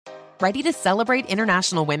Ready to celebrate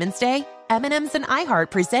International Women's Day? M&M's and iHeart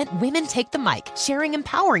present Women Take the Mic, sharing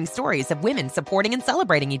empowering stories of women supporting and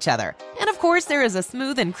celebrating each other. And of course, there is a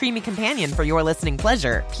smooth and creamy companion for your listening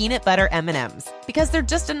pleasure, peanut butter M&M's. Because they're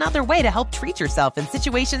just another way to help treat yourself in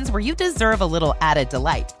situations where you deserve a little added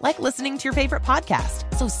delight, like listening to your favorite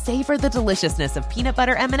podcast. So savor the deliciousness of peanut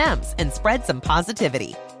butter M&M's and spread some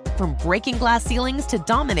positivity. From breaking glass ceilings to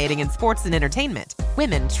dominating in sports and entertainment,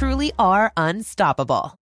 women truly are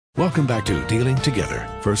unstoppable. Welcome back to Dealing Together.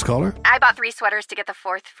 First caller? I bought 3 sweaters to get the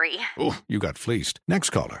 4th free. Oh, you got fleeced. Next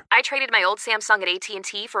caller? I traded my old Samsung at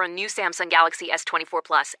AT&T for a new Samsung Galaxy S24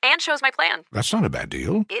 Plus and chose my plan. That's not a bad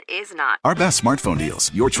deal. It is not. Our best smartphone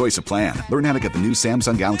deals. Your choice of plan. Learn how to get the new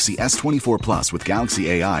Samsung Galaxy S24 Plus with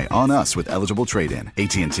Galaxy AI on us with eligible trade-in.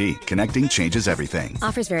 AT&T. Connecting changes everything.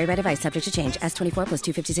 Offers vary by device. Subject to change. S24 plus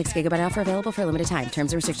 256 gigabyte offer available for a limited time.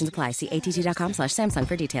 Terms and restrictions apply. See att.com/Samsung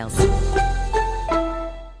for details.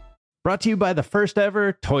 Brought to you by the first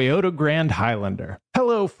ever Toyota Grand Highlander.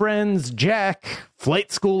 Hello, friends. Jack,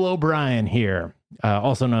 Flight School O'Brien here,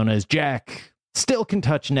 also known as Jack. Still can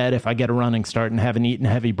touch net if I get a running start and haven't eaten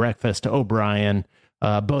heavy breakfast. O'Brien,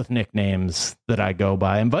 both nicknames that I go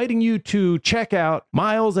by. Inviting you to check out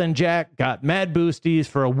Miles and Jack Got Mad Boosties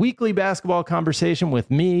for a weekly basketball conversation with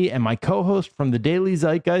me and my co-host from the Daily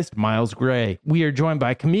Zeitgeist, Miles Gray. We are joined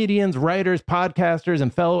by comedians, writers, podcasters,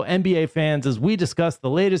 and fellow NBA fans as we discuss the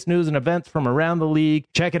latest news and events from around the league.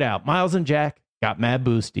 Check it out. Miles and Jack Got Mad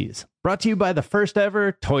Boosties. Brought to you by the first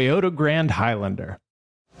ever Toyota Grand Highlander.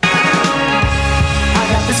 I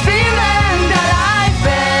got this feeling that I've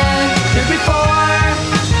been here before.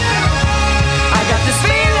 I got this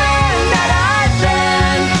feeling that I've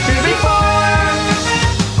been here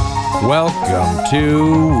before. Welcome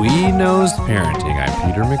to We Knows Parenting. I'm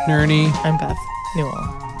Peter McNerney. I'm Beth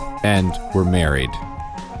Newell. And we're married.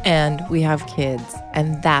 And we have kids.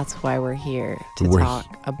 And that's why we're here to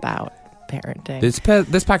talk about parenting. This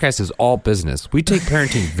podcast is all business. We take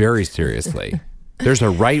parenting very seriously. There's a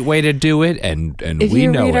right way to do it, and we know it. If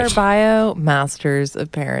you read our bio, masters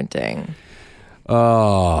of parenting.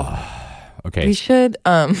 Oh, okay. We should,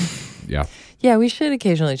 yeah. Yeah, we should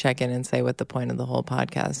occasionally check in and say what the point of the whole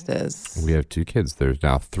podcast is. We have 2 kids. There's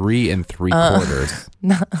now 3 3/4.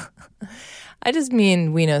 No, I just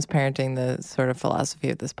mean We Knows Parenting. The sort of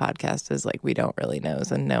philosophy of this podcast is like we don't really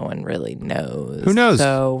knows and no one really knows. Who knows?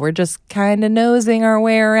 So we're just kind of nosing our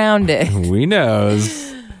way around it. We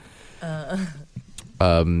knows.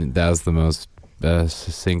 That was the most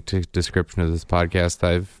succinct description of this podcast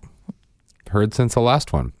I've heard since the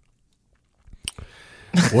last one.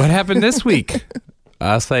 What happened this week?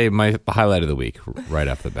 I'll say my highlight of the week right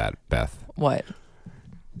off the bat, Beth. What?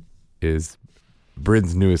 Is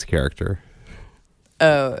Bryn's newest character.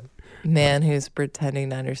 Oh, man who's pretending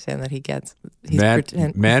to understand that he gets...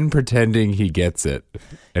 Man pretending he gets it.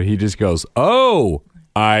 And he just goes, oh,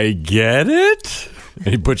 I get it? And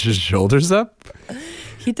he puts his shoulders up.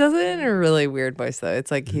 He does it in a really weird voice, though.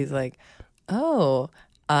 It's like he's like, "Oh,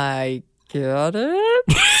 I get it."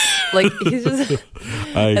 Like he's just,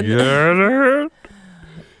 I get it.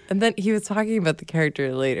 And then he was talking about the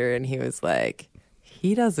character later, and he was like,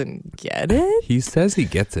 "He doesn't get it." He says he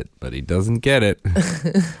gets it, but he doesn't get it.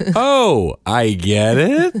 Oh, I get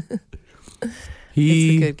it. It's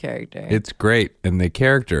a good character. It's great, and the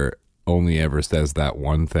character only ever says that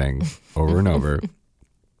one thing over and over.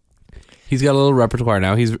 He's got a little repertoire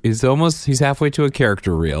now. He's halfway to a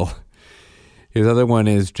character reel. His other one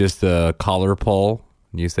is just a collar pull.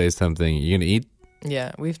 You say something, you gonna eat?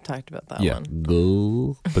 Yeah, we've talked about that yeah. one.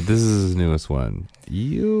 Go. But this is his newest one.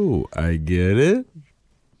 I get it.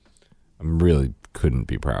 I really couldn't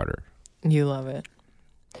be prouder. You love it.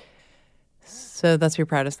 So that's your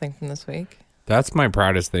proudest thing from this week? That's my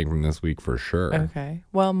proudest thing from this week for sure. Okay.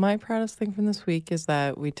 Well, my proudest thing from this week is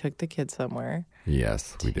that we took the kids somewhere.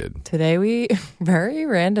 Yes, we did. Today we very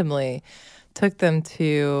randomly took them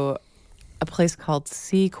to a place called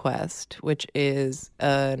SeaQuest, which is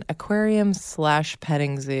an aquarium /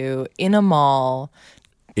 petting zoo in a mall.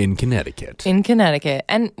 In Connecticut.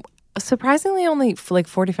 And surprisingly only like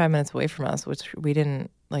 45 minutes away from us, which we didn't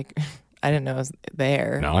like, I didn't know it was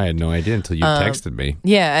there. No, I had no idea until you texted me.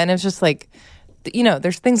 Yeah, and it's just like, you know,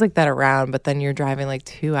 there's things like that around, but then you're driving like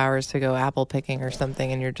 2 hours to go apple picking or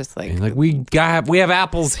something, and you're just like, we have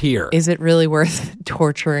apples here. Is it really worth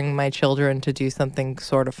torturing my children to do something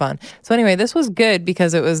sort of fun? So anyway, this was good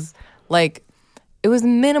because it was like, it was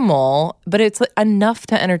minimal, but it's like enough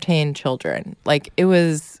to entertain children. Like it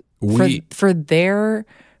was for their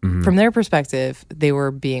from their perspective, they were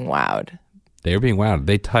being wowed. They were being wowed.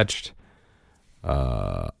 They touched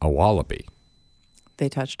a wallaby. They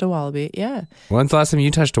touched a wallaby. Yeah. When's the last time you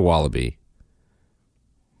touched a wallaby?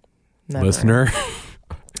 Never. Listener?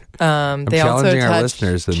 They also challenging our touched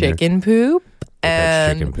listeners in chicken poop.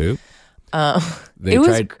 That's chicken poop. They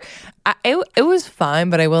tried. It was fine,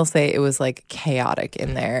 but I will say it was like chaotic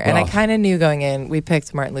in there. And I kind of knew going in, we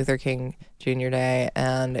picked Martin Luther King Jr. Day,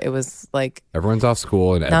 and it was like Everyone's off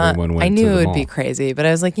school and everyone went I knew to the it would mall. be crazy, but I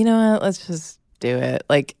was like, you know what? Let's just do it.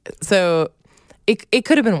 Like, so it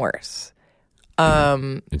could have been worse.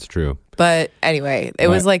 It's true. But anyway, it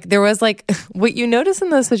was like, there was like, what you notice in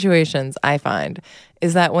those situations, I find,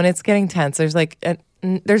 is that when it's getting tense, there's like,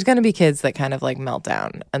 there's going to be kids that kind of like melt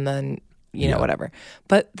down and then, you know, whatever.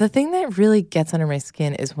 But the thing that really gets under my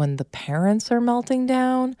skin is when the parents are melting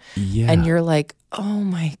down and you're like, oh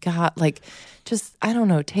my God, like just, I don't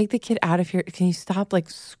know, take the kid out of here. Can you stop like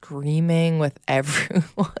screaming with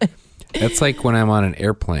everyone? It's like when I'm on an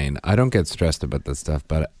airplane, I don't get stressed about this stuff,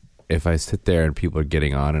 but if I sit there and people are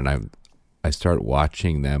getting on and I start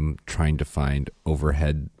watching them trying to find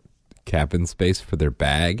overhead cabin space for their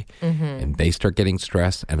bag and they start getting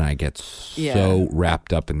stressed and I get so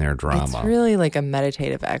wrapped up in their drama. It's really like a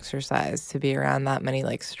meditative exercise to be around that many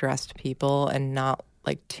like stressed people and not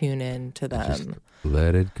like tune in to them. Just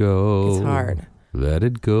let it go. It's hard. Let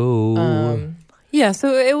it go. Yeah,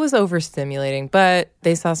 so it was overstimulating, but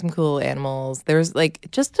they saw some cool animals. There was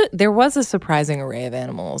like there was a surprising array of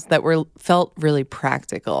animals that felt really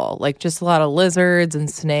practical, like just a lot of lizards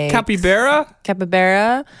and snakes.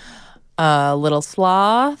 Capybara, little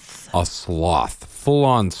sloth. A sloth, full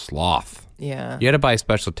on sloth. Yeah, you had to buy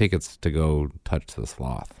special tickets to go touch the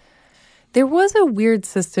sloth. There was a weird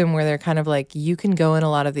system where they're kind of like you can go in a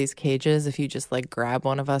lot of these cages if you just like grab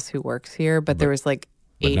one of us who works here, but there was like.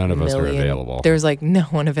 But none of us are available. There was like no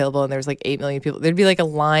one available, and there was like 8 million people. There'd be like a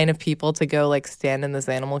line of people to go like stand in this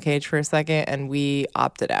animal cage for a second, and we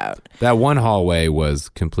opted out. That one hallway was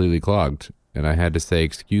completely clogged, and I had to say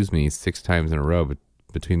excuse me 6 times in a row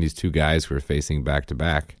between these two guys who were facing back to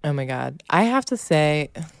back. Oh my God. I have to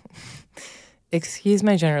say, excuse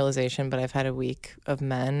my generalization, but I've had a week of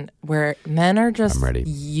men where men are just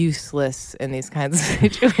useless in these kinds of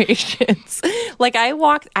situations. Like I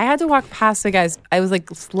had to walk past the guys. I was like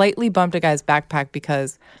slightly bumped a guy's backpack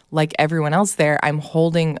because like everyone else there, I'm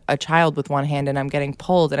holding a child with one hand and I'm getting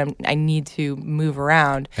pulled and I need to move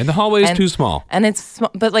around. And the hallway is too small. And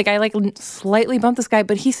but like I like slightly bumped this guy,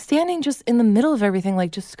 but he's standing just in the middle of everything,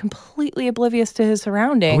 like just completely oblivious to his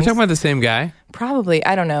surroundings. Are we talking about the same guy? Probably.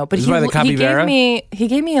 I don't know. But he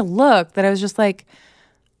gave me a look that I was just like,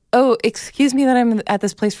 oh, excuse me that I'm at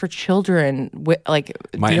this place for children.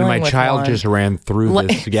 My child just ran through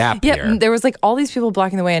this gap here. There was like all these people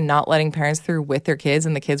blocking the way and not letting parents through with their kids,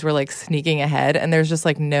 and the kids were like sneaking ahead, and there's just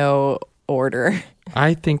like no order.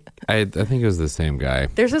 I think it was the same guy.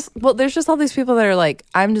 There's just all these people that are like,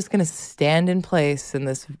 I'm just gonna stand in place in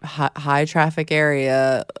this high traffic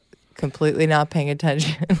area, completely not paying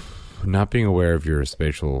attention. Not being aware of your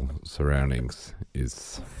spatial surroundings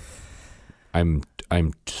is.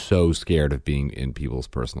 I'm so scared of being in people's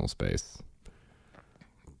personal space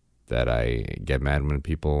that I get mad when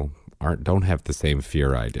people don't have the same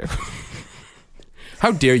fear I do.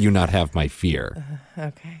 How dare you not have my fear?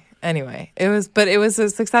 Okay. Anyway, it was a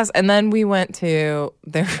success. And then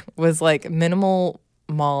there was like minimal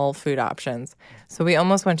mall food options. So we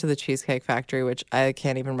almost went to the Cheesecake Factory, which I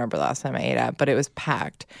can't even remember the last time I ate at, but it was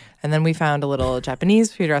packed. And then we found a little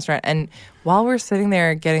Japanese food restaurant. And while we're sitting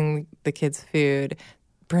there getting the kids' food,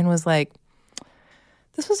 Bryn was like,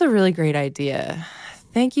 this was a really great idea.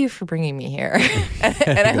 Thank you for bringing me here.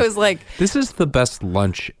 And I was like, this is the best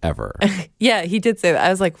lunch ever. Yeah, he did say that. I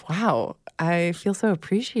was like, wow, I feel so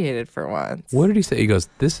appreciated for once. What did he say? He goes,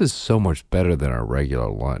 this is so much better than our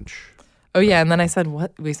regular lunch. Oh, yeah. And then I said,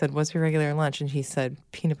 what? We said, what's your regular lunch? And he said,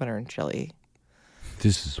 peanut butter and jelly.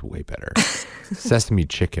 This is way better. Sesame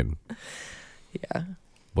chicken. Yeah.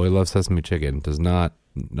 Boy loves sesame chicken. Does not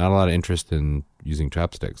a lot of interest in using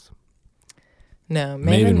chopsticks. No,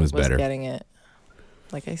 Maven was better. Getting it.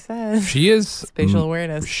 Like I said. She is. Spatial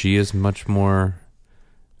awareness. She is much more,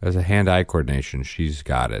 as a hand-eye coordination, she's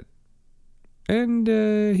got it. And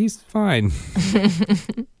he's fine.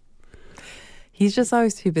 He's just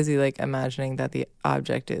always too busy, like, imagining that the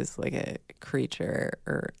object is, like, a creature,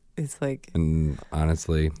 or it's like... And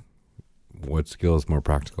honestly, what skill is more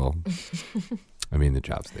practical? I mean, the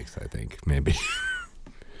chopsticks, I think, maybe.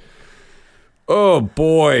 Oh,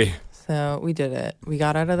 boy. So, we did it. We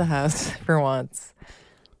got out of the house for once.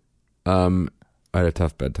 I had a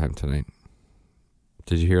tough bedtime tonight.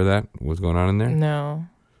 Did you hear that? What's going on in there? No.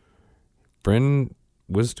 Bryn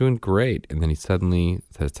was doing great, and then he suddenly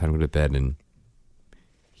said it's time to go to bed, and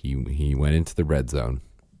he went into the red zone,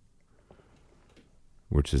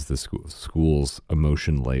 which is the school's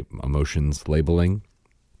emotions labeling.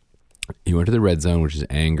 He went to the red zone, which is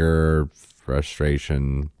anger,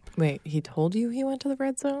 frustration. Wait, he told you he went to the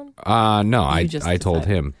red zone? No, I told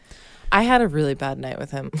him. I had a really bad night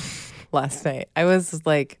with him last night. I was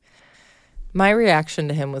like, my reaction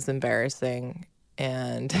to him was embarrassing,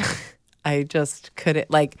 and I just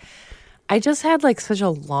couldn't, like, I just had like such a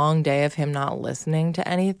long day of him not listening to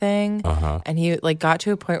anything. And he like got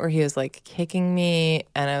to a point where he was like kicking me,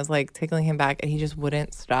 and I was like tickling him back, and he just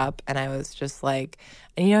wouldn't stop. And I was just like,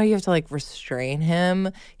 and you know, you have to like restrain him.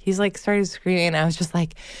 He's like started screaming, and I was just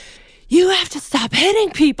like, you have to stop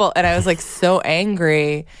hitting people. And I was like so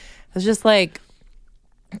angry. I was just like,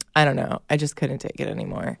 I don't know. I just couldn't take it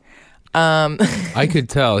anymore. I could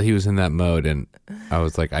tell he was in that mode, and I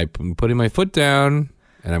was like, I'm putting my foot down.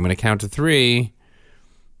 And I'm going to count to 3,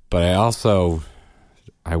 but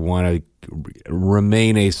I want to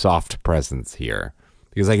remain a soft presence here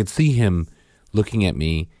because I could see him looking at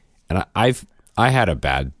me, and I had a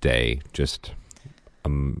bad day. Just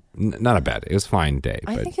not a bad. It was a fine day.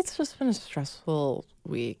 I think it's just been a stressful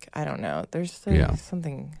week. I don't know. There's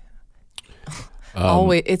something.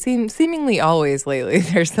 Always, it seems seemingly always lately.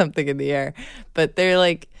 There's something in the air, but they're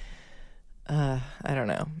like, I don't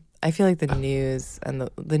know. I feel like the news and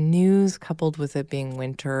the news coupled with it being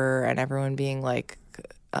winter and everyone being like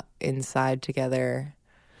inside together.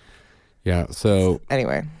 Yeah. So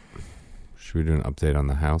anyway, should we do an update on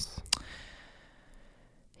the house?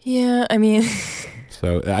 Yeah, I mean.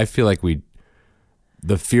 So I feel like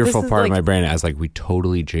the fearful part of my brain is like we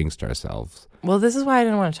totally jinxed ourselves. Well, this is why I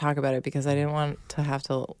didn't want to talk about it, because I didn't want to have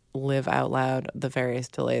to live out loud the various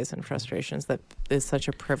delays and frustrations that is such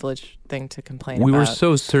a privileged thing to complain about. We were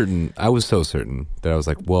so certain. I was so certain that I was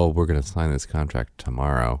like, well, we're going to sign this contract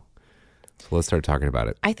tomorrow. So let's start talking about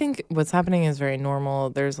it. I think what's happening is very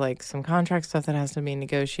normal. There's like some contract stuff that has to be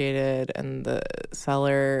negotiated, and the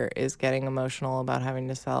seller is getting emotional about having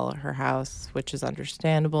to sell her house, which is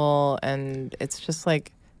understandable. And it's just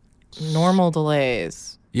like normal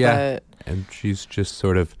delays. Yeah. And she's just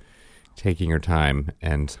sort of taking her time,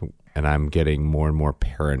 and I'm getting more and more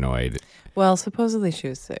paranoid. Well, supposedly she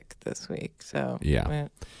was sick this week, so yeah.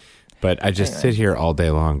 But I just sit here all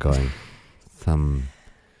day long going, some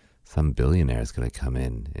billionaire is going to come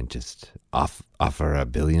in and just offer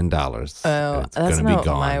 $1 billion. Oh, it's that's gonna not be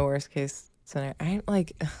gone. my worst case scenario.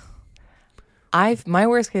 My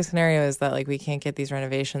worst case scenario is that like we can't get these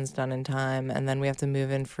renovations done in time, and then we have to move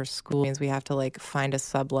in for school. It means we have to like find a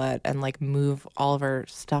sublet and like move all of our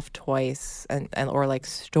stuff twice and or like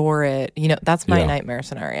store it. You know, that's my nightmare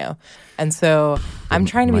scenario. And so I'm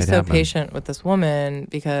trying to be so patient with this woman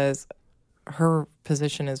because her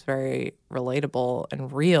position is very relatable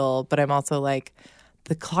and real, but I'm also like,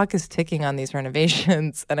 the clock is ticking on these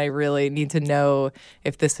renovations, and I really need to know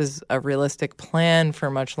if this is a realistic plan for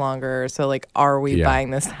much longer. So, like, are we buying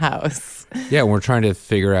this house? Yeah, we're trying to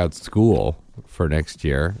figure out school for next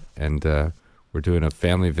year, and we're doing a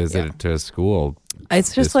family visit to a school.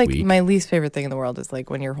 It's just like week. My least favorite thing in the world is like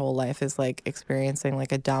when your whole life is like experiencing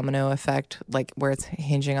like a domino effect, like where it's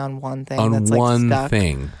hinging on one thing that's like one stuck.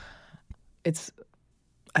 thing. It's,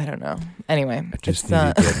 I don't know. Anyway, I just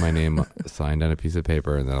need to get my name signed on a piece of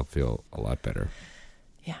paper, and then I'll feel a lot better.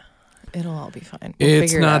 Yeah, it'll all be fine.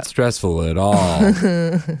 It's not stressful at all.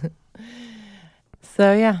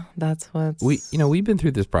 So yeah, that's what's we've been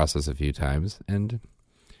through this process a few times, and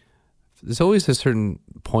there's always a certain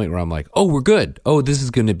point where I'm like, oh, we're good. Oh, this is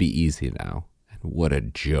going to be easy now. And what a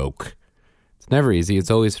joke. It's never easy. It's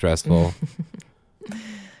always stressful.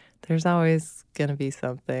 There's always going to be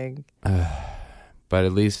something. But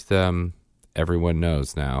at least everyone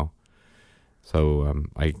knows now. So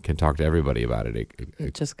I can talk to everybody about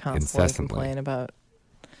it. Just constantly complain about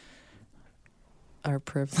our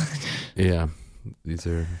privilege. Yeah. These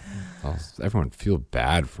are everyone feel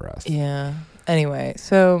bad for us. Yeah. Anyway,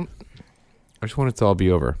 so I just want it to all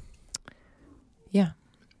be over. Yeah.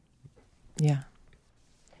 Yeah.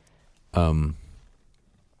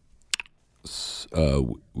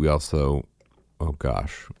 We also, oh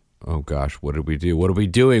gosh, what did we do? What are we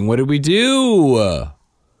doing? What did we do? I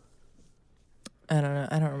don't know.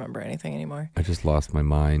 I don't remember anything anymore. I just lost my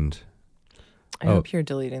mind. I hope you're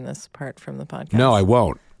deleting this part from the podcast. No, I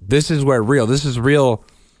won't. This is where real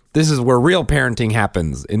parenting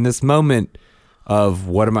happens. In this moment of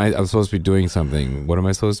I'm supposed to be doing something. What am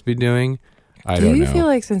I supposed to be doing? I don't know. Do you feel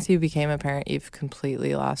like since you became a parent, you've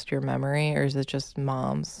completely lost your memory, or is it just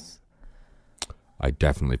moms? I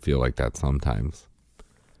definitely feel like that sometimes.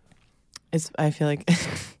 I feel like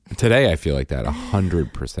today I feel like that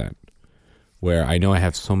 100%. where I know I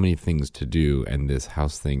have so many things to do and this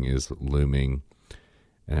house thing is looming,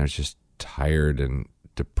 and I was just tired and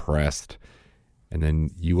depressed. And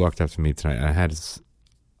then you walked up to me tonight, and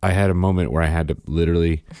I had a moment where I had to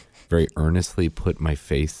literally very earnestly put my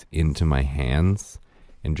face into my hands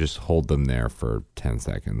and just hold them there for 10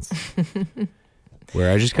 seconds.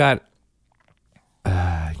 Where I just got,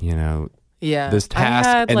 this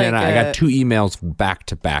task. And then I got 2 emails back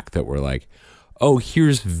to back that were like, oh,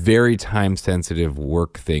 here's very time sensitive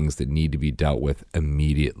work things that need to be dealt with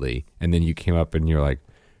immediately. And then you came up and you're like,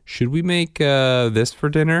 should we make this for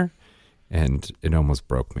dinner? And it almost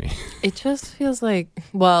broke me. It just feels like,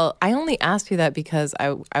 well, I only asked you that because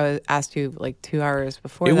I asked you like 2 hours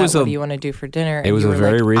before what do you want to do for dinner? And it was a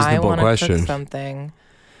very reasonable I question. Cook something.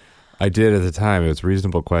 I did at the time. It was a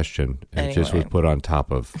reasonable question. And Anyway. it just was put on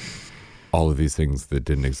top of all of these things that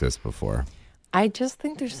didn't exist before. I just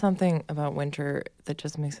think there's something about winter that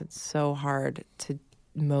just makes it so hard to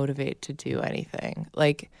motivate to do anything.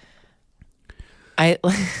 Like,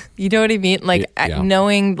 you know what I mean? Like, Yeah.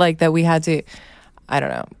 knowing like that we had to, I don't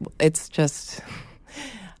know. It's just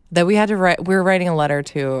that we had to write. We're writing a letter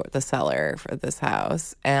to the seller for this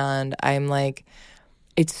house, and I'm like,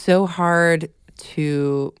 it's so hard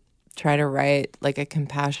to try to write like a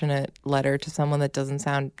compassionate letter to someone that doesn't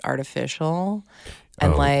sound artificial.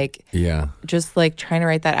 And just like trying to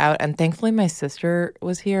write that out. And thankfully my sister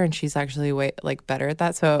was here and she's actually way like better at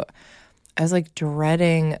that. So I was like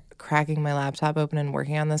dreading cracking my laptop open and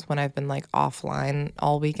working on this when I've been like offline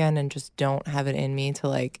all weekend and just don't have it in me to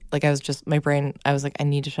like I was just, my brain, I was like, I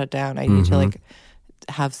need to shut down. I need to like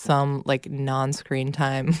have some like non-screen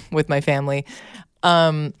time with my family.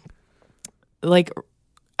 Like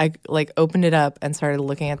I like opened it up and started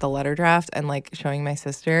looking at the letter draft and like showing my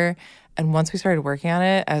sister. And once we started working on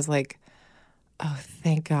it, I was like, oh,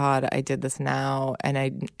 thank God I did this now. And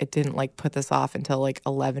it didn't like put this off until like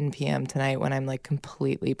 11 p.m. tonight when I'm like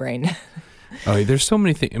completely brain dead. Oh, there's so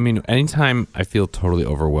many things. I mean, anytime I feel totally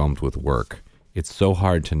overwhelmed with work, it's so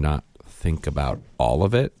hard to not think about all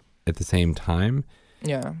of it at the same time.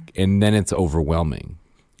 Yeah. And then it's overwhelming.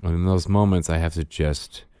 And in those moments, I have to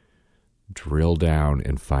just drill down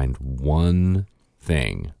and find one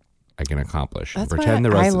thing I can accomplish. That's and pretend why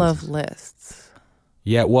the rest I of love this- lists.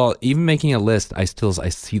 Yeah, well, even making a list, I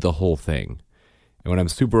see the whole thing. And when I'm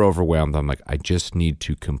super overwhelmed, I'm like, I just need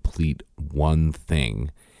to complete one thing.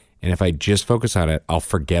 And if I just focus on it, I'll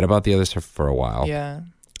forget about the other stuff for a while. Yeah.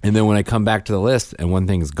 And then when I come back to the list and one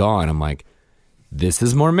thing's gone, I'm like, this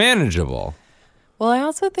is more manageable. Well, I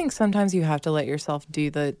also think sometimes you have to let yourself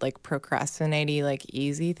do the like procrastinating, like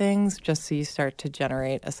easy things just so you start to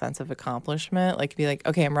generate a sense of accomplishment. Like be like,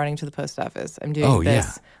 okay, I'm running to the post office. I'm doing this.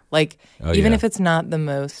 Yeah. Like even yeah. if it's not the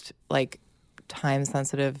most like time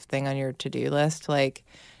sensitive thing on your to-do list, like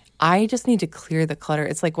I just need to clear the clutter.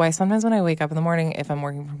 It's like why sometimes when I wake up in the morning, if I'm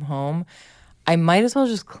working from home, I might as well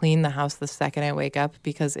just clean the house the second I wake up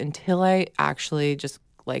because until I actually just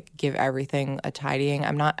like give everything a tidying,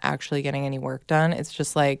 I'm not actually getting any work done. It's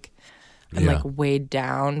just like I'm like weighed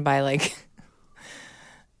down by like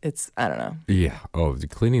it's I don't know. Yeah. Oh, the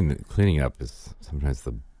cleaning up is sometimes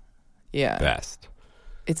the best.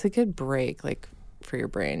 It's a good break like for your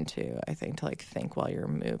brain too, I think, to like think while you're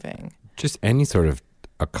moving. Just any sort of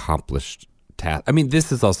accomplished task. I mean,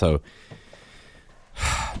 this is also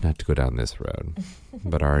not to go down this road,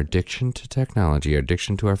 but our addiction to technology, our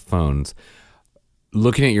addiction to our phones,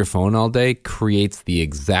 looking at your phone all day creates the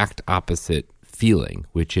exact opposite feeling,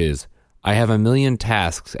 which is I have a million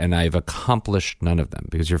tasks and I've accomplished none of them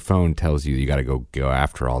because your phone tells you got to go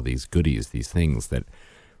after all these goodies, these things that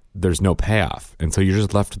there's no payoff. And so you're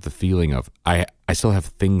just left with the feeling of I still have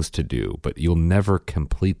things to do, but you'll never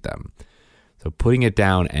complete them. So putting it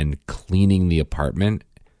down and cleaning the apartment,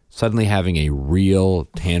 suddenly having a real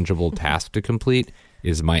tangible task to complete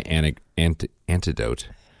is my antidote.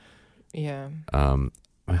 Yeah.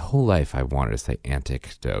 My whole life I wanted to say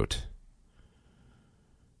antidote.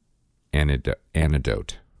 Anecdote.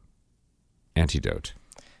 Anecdote.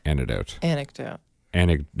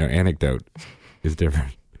 Anecdote is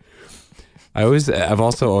different. I've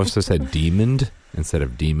also said demoned instead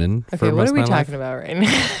of demon. Okay, for what most are of we my talking life. about right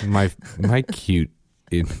now? My cute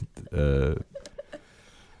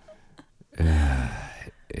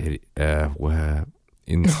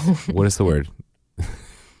what is the word?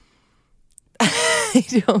 I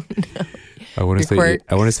don't know. I want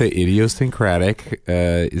to say idiosyncratic.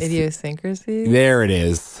 Idiosyncrasies? There it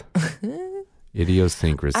is.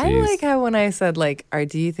 Idiosyncrasies. I like how when I said like,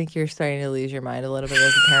 do you think you're starting to lose your mind a little bit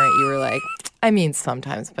as a parent, you were like, I mean,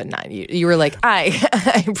 sometimes, but not you. You were like,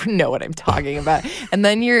 I know what I'm talking about. And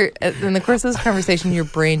then in the course of this conversation, your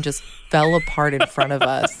brain just fell apart in front of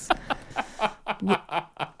us.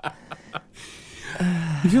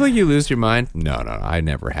 You feel like you lose your mind? No, I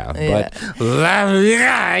never have. Yeah. But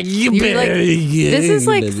this is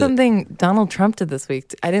like something Donald Trump did this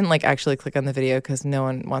week. I didn't like actually click on the video because no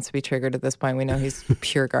one wants to be triggered at this point. We know he's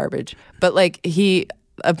pure garbage. But like he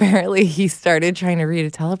started trying to read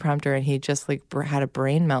a teleprompter and he just like had a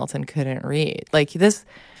brain melt and couldn't read. Like this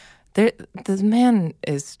man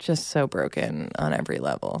is just so broken on every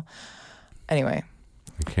level. Anyway.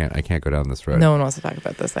 I can't go down this road. No one wants to talk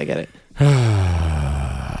about this. I get it.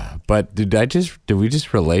 But did we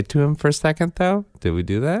just relate to him for a second though? Did we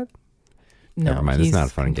do that? No. Never mind. It's not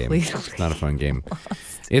a fun game. It's not a fun game. Lost.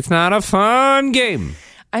 It's not a fun game.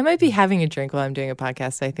 I might be having a drink while I'm doing a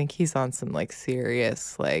podcast. I think he's on some like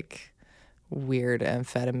serious, like weird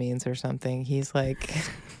amphetamines or something. He's like,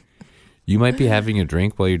 you might be having a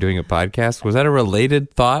drink while you're doing a podcast. Was that a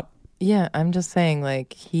related thought? Yeah, I'm just saying,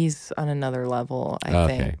 like, he's on another level, I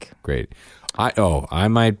think. Great. I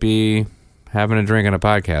might be having a drink on a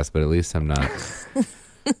podcast, but at least I'm not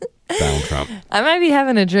Donald Trump. I might be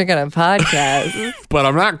having a drink on a podcast. But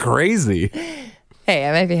I'm not crazy. Hey,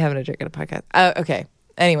 I might be having a drink on a podcast. Okay.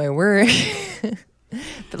 Anyway,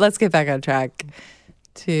 but let's get back on track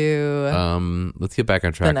to let's get back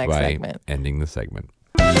on track by segment. Ending the segment.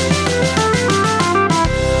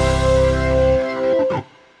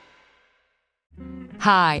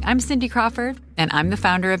 Hi, I'm Cindy Crawford, and I'm the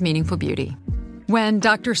founder of Meaningful Beauty. When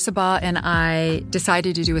Dr. Sabah and I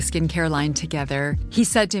decided to do a skincare line together, he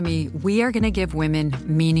said to me, we are going to give women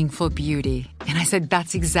meaningful beauty. And I said,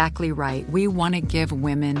 that's exactly right. We want to give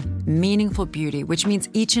women meaningful beauty, which means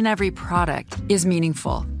each and every product is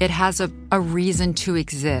meaningful. It has a reason to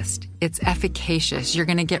exist. It's efficacious. You're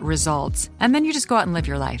going to get results. And then you just go out and live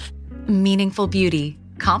your life. Meaningful Beauty.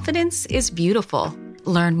 Confidence is beautiful.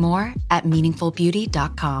 Learn more at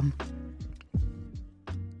meaningfulbeauty.com.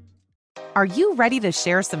 Are you ready to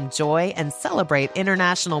share some joy and celebrate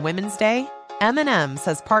International Women's Day? M&M's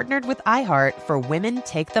has partnered with iHeart for Women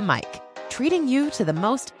Take the Mic, treating you to the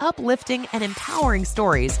most uplifting and empowering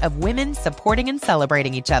stories of women supporting and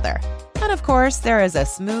celebrating each other. And of course, there is a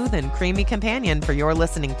smooth and creamy companion for your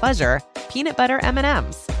listening pleasure, peanut butter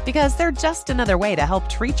M&Ms, because they're just another way to help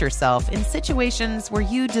treat yourself in situations where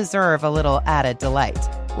you deserve a little added delight,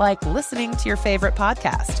 like listening to your favorite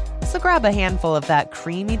podcast. So grab a handful of that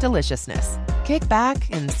creamy deliciousness, kick back,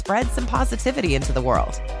 and spread some positivity into the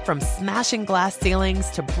world. From smashing glass ceilings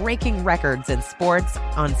to breaking records in sports,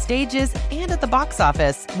 on stages, and at the box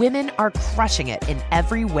office, women are crushing it in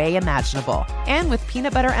every way imaginable. And with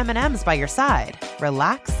peanut butter M&Ms by your side,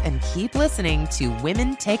 relax and keep listening to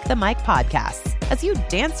Women Take the Mic podcasts as you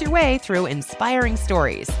dance your way through inspiring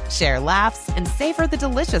stories, share laughs, and savor the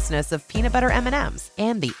deliciousness of peanut butter M&Ms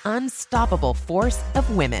and the unstoppable force of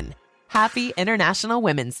women. Happy International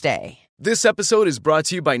Women's Day. This episode is brought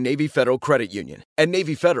to you by Navy Federal Credit Union. At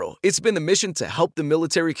Navy Federal, it's been the mission to help the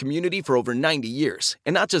military community for over 90 years.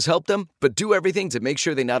 And not just help them, but do everything to make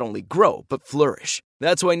sure they not only grow, but flourish.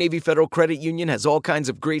 That's why Navy Federal Credit Union has all kinds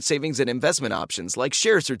of great savings and investment options like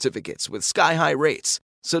share certificates with sky-high rates.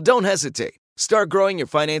 So don't hesitate. Start growing your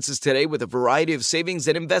finances today with a variety of savings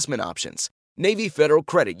and investment options. Navy Federal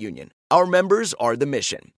Credit Union. Our members are the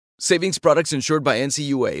mission. Savings products insured by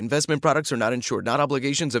NCUA. Investment products are not insured, not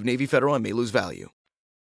obligations of Navy Federal and may lose value.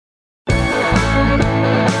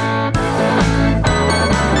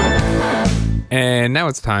 And now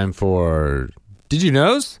it's time for Did You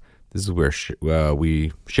Knows? This is where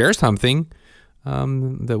we share something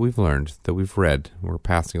that we've learned, that we've read, we're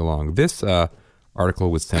passing along. This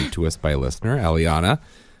article was sent to us by a listener, Aliana,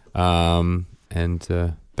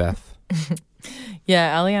 and Beth.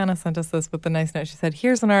 Yeah, Aliana sent us this with a nice note. She said,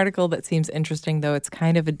 here's an article that seems interesting, though it's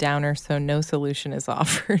kind of a downer, so no solution is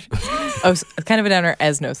offered. It's kind of a downer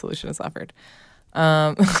as no solution is offered.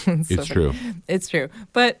 It's true. It's true.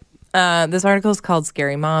 But this article is called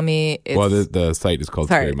Scary Mommy. The site is called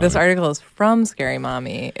Scary Mommy. This article is from Scary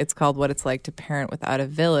Mommy. It's called What It's Like to Parent Without a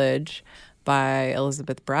Village by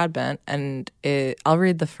Elizabeth Broadbent. And I'll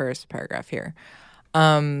read the first paragraph here.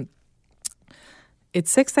 It's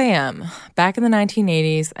 6 a.m., back in the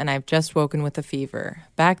 1980s, and I've just woken with a fever.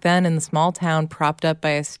 Back then, in the small town propped up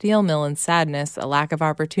by a steel mill and sadness, a lack of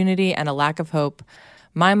opportunity, and a lack of hope,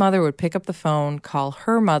 my mother would pick up the phone, call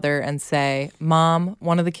her mother, and say, Mom,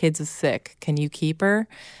 one of the kids is sick. Can you keep her?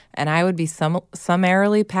 And I would be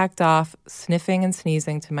summarily packed off, sniffing and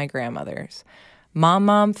sneezing to my grandmother's.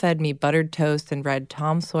 Mom fed me buttered toast and read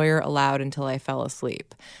Tom Sawyer aloud until I fell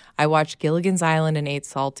asleep. I watched Gilligan's Island and ate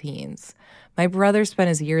saltines. My brother spent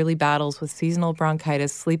his yearly battles with seasonal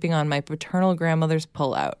bronchitis sleeping on my paternal grandmother's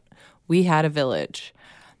pullout. We had a village.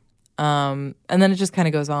 And then it just kind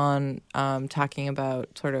of goes on talking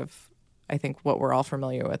about sort of, I think, what we're all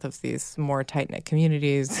familiar with of these more tight-knit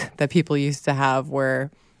communities that people used to have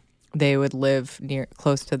where they would live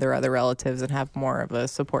close to their other relatives and have more of a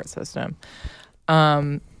support system.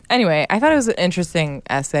 Anyway, I thought it was an interesting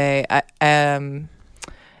essay.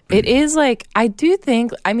 It is like, I do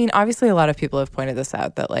think, I mean, obviously a lot of people have pointed this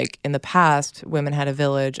out, that like in the past, women had a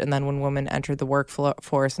village, and then when women entered the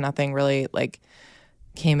workforce, nothing really like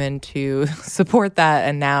came in to support that,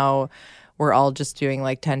 and now we're all just doing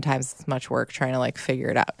like 10 times as much work trying to like figure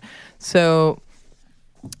it out. So,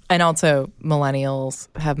 and also millennials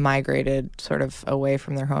have migrated sort of away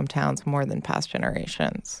from their hometowns more than past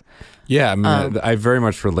generations. Yeah, I mean, I very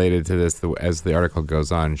much related to this. As the article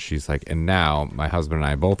goes on, she's like, and now my husband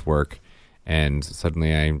and I both work, and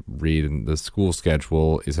suddenly I read, and the school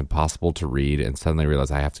schedule is impossible to read, and suddenly I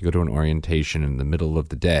realize I have to go to an orientation in the middle of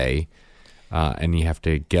the day, and you have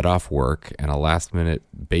to get off work, and a last-minute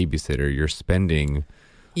babysitter, you're spending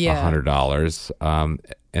 $100,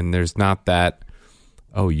 and there's not that,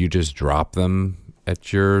 oh, you just drop them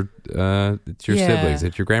at your siblings,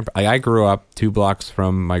 at your grandparents. I grew up 2 blocks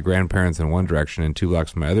from my grandparents in one direction and 2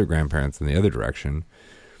 blocks from my other grandparents in the other direction.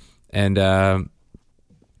 And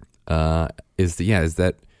is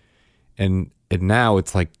that and now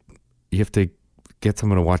it's like you have to get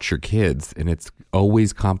someone to watch your kids, and it's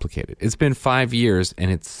always complicated. It's been 5 years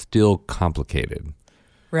and it's still complicated.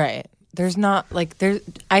 Right. There's not like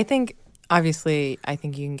I think obviously I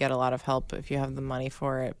think you can get a lot of help if you have the money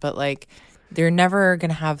for it, but like they're never going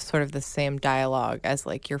to have sort of the same dialogue as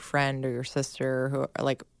like your friend or your sister who or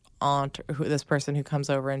like aunt or this person who comes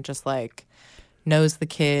over and just like knows the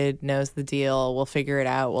kid, knows the deal, we'll figure it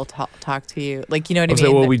out, we'll talk to you. Like, you know what I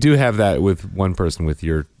mean? Well, we do have that with one person, with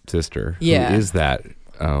your sister, who is that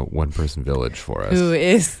one-person village for us. Who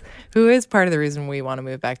is part of the reason we want to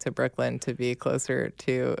move back to Brooklyn, to be closer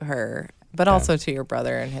to her, but also to your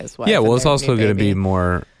brother and his wife. Yeah, well, it's also going to be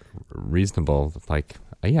more reasonable. Like,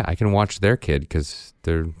 yeah, I can watch their kid because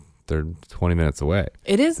they're 20 minutes away.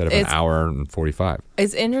 It is. Instead of an hour and 45.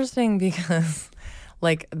 It's interesting because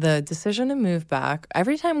like the decision to move back,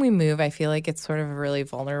 every time we move, I feel like it's sort of a really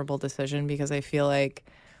vulnerable decision because I feel like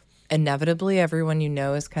inevitably everyone you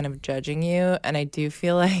know is kind of judging you. And I do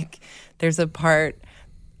feel like there's a part,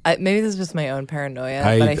 maybe this is just my own paranoia,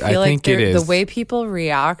 but I feel like the way people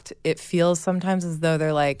react, it feels sometimes as though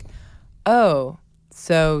they're like, oh,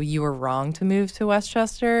 so you were wrong to move to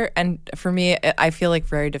Westchester. And for me, I feel like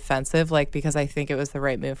very defensive, like because I think it was the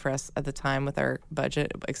right move for us at the time with our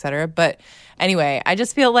budget, et cetera. But anyway, I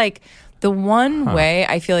just feel like the one way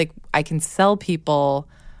I feel like I can sell people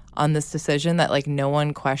on this decision that like no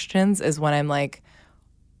one questions is when I'm like,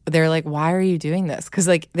 they're like, why are you doing this? Because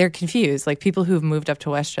like they're confused. Like people who've moved up to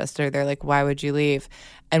Westchester, they're like, why would you leave?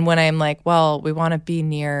 And when I'm like, well, we want to be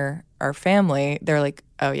near our family, they're like,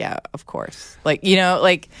 oh yeah, of course. Like, you know,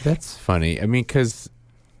 like that's funny. I mean, because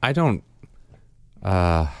I don't.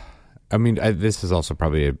 This is also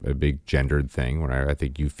probably a big gendered thing. When I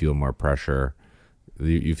think you feel more pressure.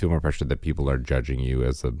 You feel more pressure that people are judging you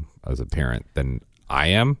as a parent than I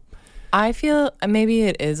am. I feel maybe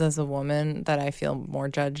it is as a woman that I feel more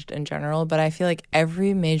judged in general, but I feel like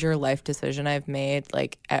every major life decision I've made,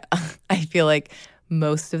 like I feel like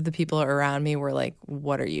most of the people around me were like,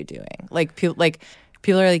 "What are you doing?" Like people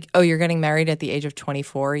are like, "Oh, you're getting married at the age of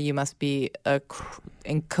 24. You must be a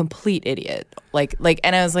complete idiot." Like,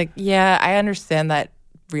 and I was like, "Yeah, I understand that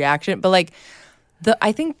reaction, but like."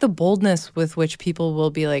 I think the boldness with which people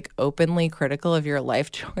will be like openly critical of your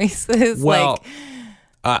life choices. Well,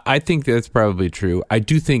 I think that's probably true. I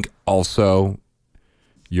do think also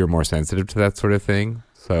you're more sensitive to that sort of thing.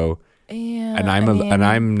 So, yeah, and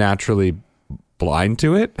I'm naturally blind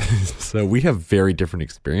to it. So we have very different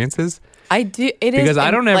experiences. I do. It because is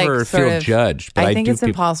I don't ever feel judged. But I think it's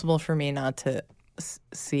impossible for me not to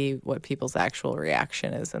see what people's actual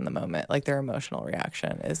reaction is in the moment. Like their emotional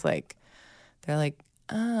reaction is like. They're like,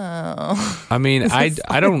 oh. I mean, I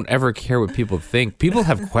don't ever care what people think. People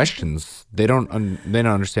have questions. They don't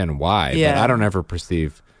understand why. Yeah. But I don't ever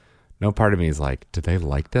perceive. No part of me is like, do they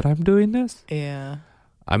like that I'm doing this? Yeah.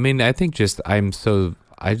 I mean, I think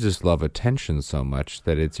I just love attention so much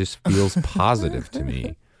that it just feels positive to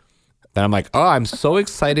me. That I'm like, oh, I'm so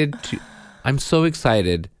excited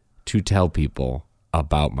to tell people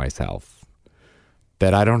about myself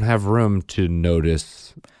that I don't have room to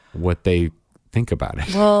notice what they think about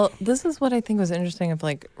it. Well, this is what I think was interesting of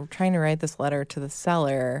like trying to write this letter to the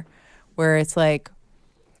seller, where it's like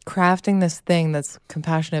crafting this thing that's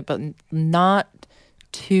compassionate, but not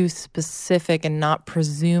too specific and not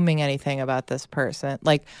presuming anything about this person.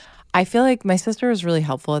 Like, I feel like my sister is really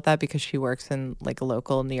helpful at that because she works in like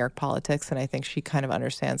local New York politics, and I think she kind of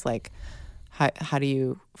understands like how do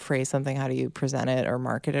you phrase something, how do you present it or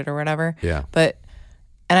market it or whatever. Yeah. And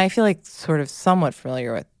I feel like sort of somewhat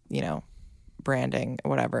familiar with, branding or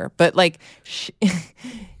whatever. But like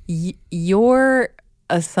your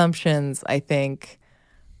assumptions, I think,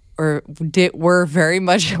 were very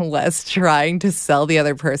much less trying to sell the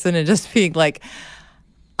other person and just being like,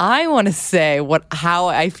 I want to say how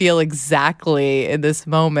I feel exactly in this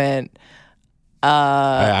moment.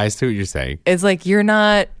 I see what you're saying. It's like you're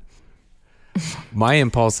not. My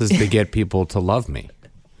impulse is to get people to love me.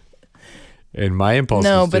 And my impulse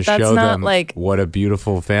is to show them like, what a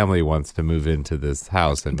beautiful family wants to move into this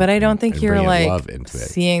house. But I don't think you're like love into it.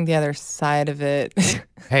 Seeing the other side of it.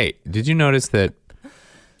 Hey, did you notice that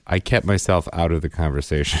I kept myself out of the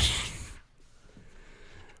conversation?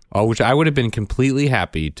 Which I would have been completely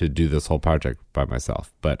happy to do this whole project by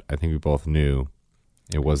myself. But I think we both knew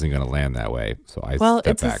it wasn't going to land that way. So I stepped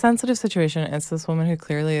it's back. A sensitive situation. It's this woman who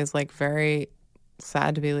clearly is like very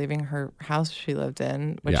sad to be leaving her house she lived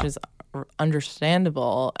in, which is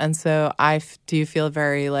understandable. And so I do feel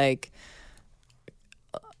very like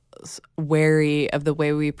wary of the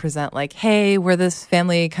way we present, like, hey, we're this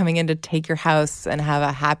family coming in to take your house and have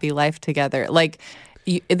a happy life together. Like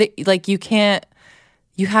you can't,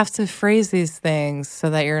 you have to phrase these things so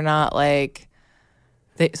that you're not like,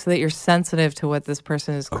 so that you're sensitive to what this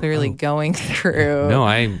person is clearly going through. No,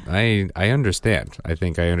 I understand. I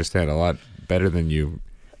think I understand a lot better than you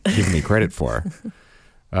give me credit for.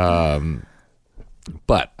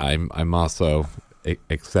 But I'm also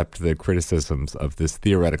accept the criticisms of this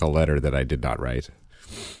theoretical letter that I did not write.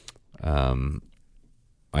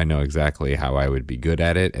 I know exactly how I would be good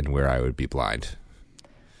at it and where I would be blind.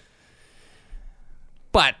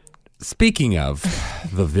 But speaking of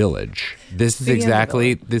The Village, this is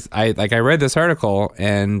exactly this. I read this article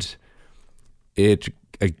and it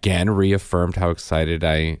again reaffirmed how excited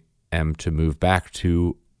I am to move back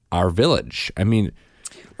to our village. I mean,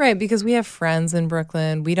 right, because we have friends in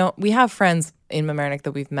Brooklyn. We have friends in Mamaroneck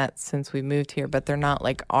that we've met since we moved here, but they're not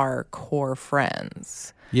like our core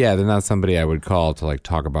friends. Yeah, they're not somebody I would call to like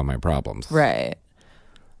talk about my problems. Right.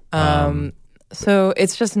 So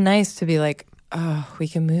it's just nice to be like, oh, we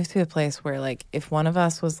can move to a place where like if one of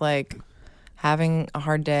us was like having a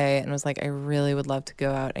hard day and was like, I really would love to go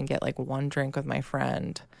out and get like one drink with my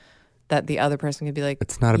friend, that the other person could be like,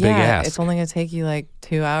 it's not a big ask. It's only going to take you like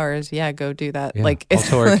 2 hours. Yeah, go do that. Yeah. Like,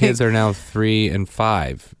 also, our kids are now 3 and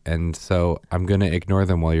 5, and so I'm going to ignore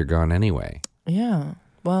them while you're gone anyway. Yeah.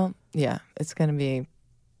 Well, yeah, it's going to be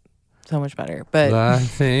so much better. But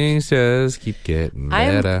things just keep getting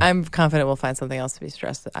better. I'm confident we'll find something else to be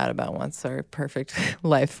stressed out about once our perfect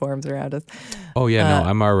life forms around us. Oh, yeah, no,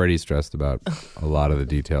 I'm already stressed about a lot of the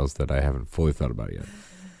details that I haven't fully thought about yet.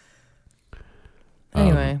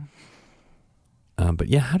 Anyway. But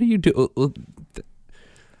yeah, how do you do?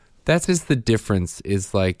 That's just the difference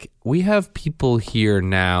is like we have people here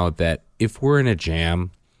now that if we're in a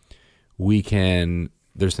jam,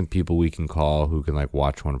 there's some people we can call who can like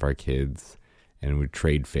watch one of our kids and we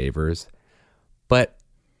trade favors. But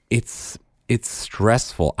it's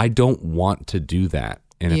stressful. I don't want to do that.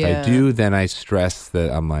 And if I do, then I stress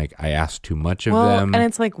that I'm like, I ask too much of them. And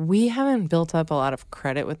it's like we haven't built up a lot of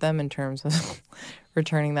credit with them in terms of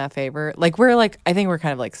returning that favor. Like I think we're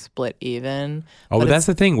kind of like split even. Oh, but that's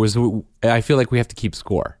the thing I feel like we have to keep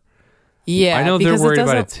score. Yeah. I know they're worried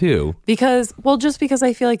about it too. Because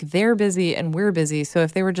I feel like they're busy and we're busy. So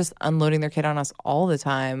if they were just unloading their kid on us all the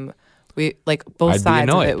time, we like both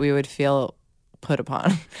sides of it, we would feel put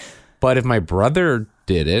upon. But if my brother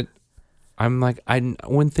did it, I'm like, I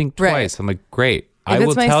wouldn't think twice. Right. I'm like, great. If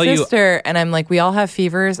it's my sister and I'm like, we all have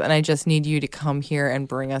fevers and I just need you to come here and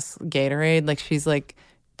bring us Gatorade. Like she's like,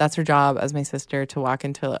 that's her job as my sister to walk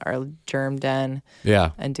into our germ den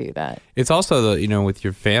and do that. It's also with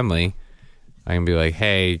your family, I can be like,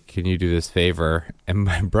 hey, can you do this favor? And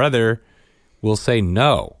my brother will say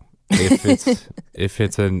no if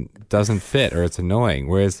it's doesn't fit or it's annoying.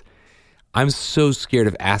 Whereas I'm so scared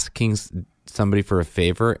of asking somebody for a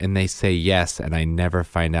favor and they say yes and I never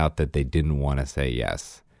find out that they didn't want to say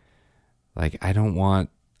yes. Like I don't want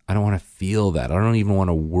to feel that. I don't even want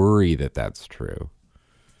to worry that that's true.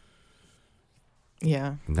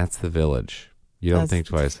 Yeah. And that's the village. You don't think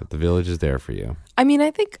twice. The village is there for you. I mean,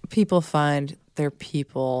 I think people find their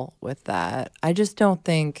people with that. I just don't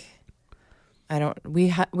think we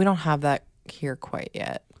don't have that here quite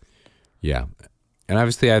yet. Yeah. And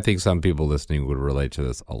obviously, I think some people listening would relate to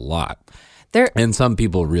this a lot. And some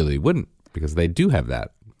people really wouldn't because they do have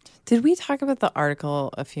that. Did we talk about the article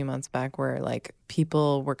a few months back where like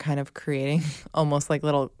people were kind of creating almost like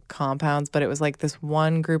little compounds, but it was like this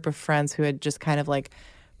one group of friends who had just kind of like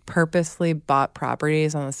purposely bought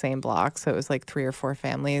properties on the same block. So it was like 3 or 4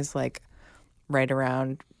 families like right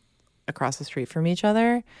around across the street from each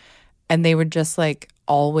other. And they would just like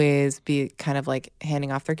always be kind of like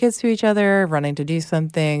handing off their kids to each other, running to do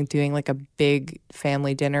something, doing like a big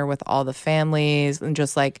family dinner with all the families and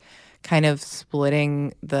just like kind of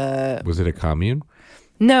splitting the... Was it a commune?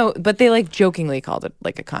 No, but they like jokingly called it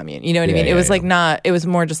like a commune. You know what I mean? It was like not... It was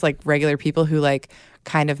more just like regular people who like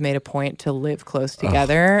kind of made a point to live close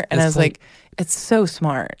together. And I was like, it's so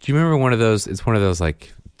smart. Do you remember one of those? It's one of those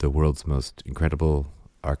like the world's most incredible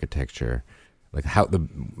architecture, like how the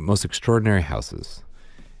most extraordinary houses.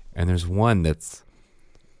 And there's one it's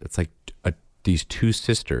like these 2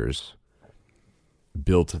 sisters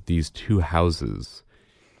built these 2 houses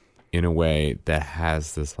in a way that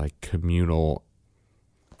has this like communal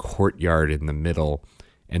courtyard in the middle,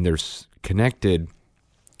 and they're connected,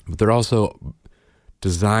 but they're also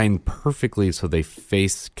designed perfectly so they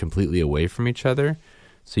face completely away from each other.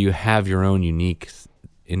 So you have your own unique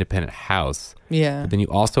independent house. Yeah. But then you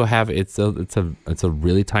also have it's a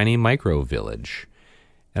really tiny micro village.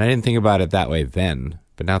 And I didn't think about it that way then,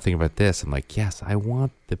 but now thinking about this, I'm like, yes, I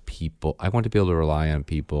want to be able to rely on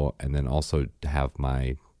people and then also to have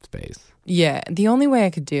my space. Yeah, the only way I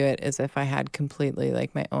could do it is if I had completely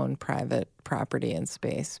like my own private property and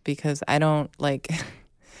space, because I don't like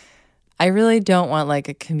I really don't want like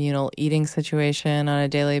a communal eating situation on a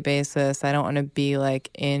daily basis. I don't want to be like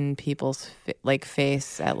in people's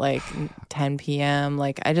face at like 10 p.m.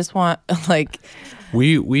 Like I just want like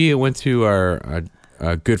we went to our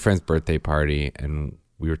good friend's birthday party and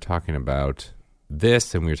we were talking about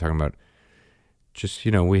this, and we were talking about just,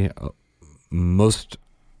 you know, we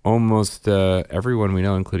almost everyone we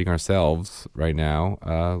know, including ourselves right now,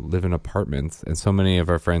 live in apartments. And so many of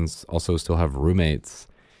our friends also still have roommates.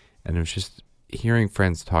 And it was just hearing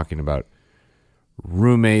friends talking about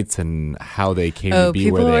roommates and how they came to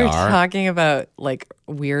be where they are. People were talking about like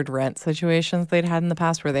weird rent situations they'd had in the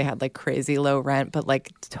past where they had like crazy low rent, but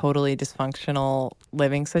like totally dysfunctional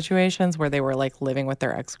living situations where they were like living with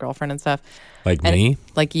their ex-girlfriend and stuff. Like me?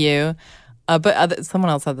 Like you. But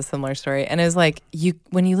someone else had the similar story. And it was like,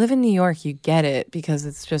 when you live in New York, you get it because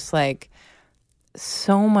it's just like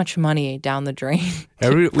so much money down the drain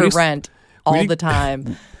for rent all the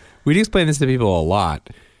time. We'd explain this to people a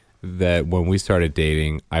lot, that when we started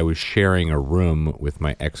dating, I was sharing a room with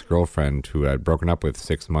my ex-girlfriend who I'd broken up with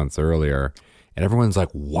 6 months earlier. And everyone's like,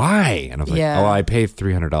 why? And I was like, oh, I pay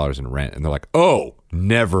 $300 in rent. And they're like, oh,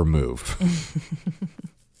 never move.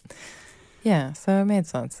 Yeah, so it made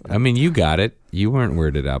sense. I mean, you got it. You weren't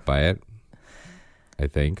weirded out by it, I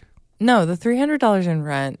think. No, the $300 in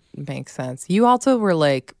rent makes sense. You also were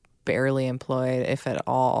like barely employed, if at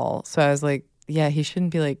all. So I was like, yeah, he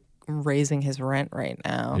shouldn't be like raising his rent right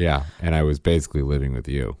now. Yeah, and I was basically living with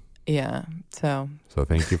you. Yeah, so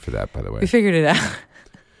thank you for that, by the way. We figured it out.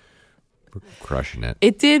 We're crushing it.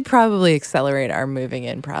 It did probably accelerate our moving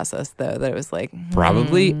in process, though, that it was like...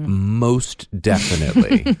 Probably, most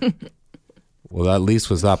definitely. Well, that lease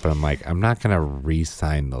was up, and I'm like, I'm not going to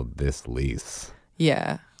re-sign this lease.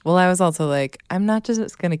 Yeah. Well, I was also like, I'm not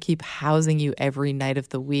just going to keep housing you every night of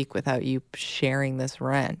the week without you sharing this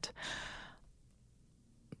rent.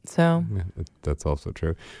 So... Yeah, that's also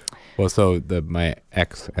true. Well, so my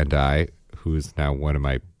ex and I, who is now one of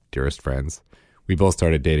my dearest friends, we both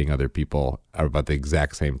started dating other people about the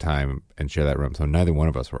exact same time and share that room. So neither one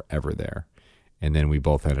of us were ever there. And then we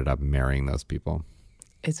both ended up marrying those people.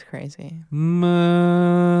 It's crazy.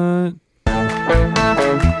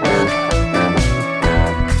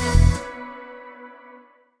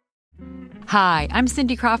 Hi, I'm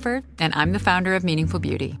Cindy Crawford, and I'm the founder of Meaningful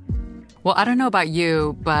Beauty. Well, I don't know about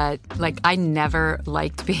you, but I never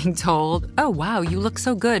liked being told, oh, wow, you look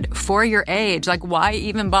so good for your age. Like, why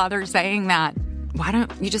even bother saying that? Why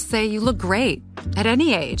don't you just say you look great at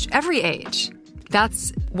any age, every age?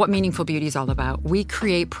 That's what Meaningful Beauty is all about. We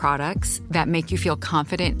create products that make you feel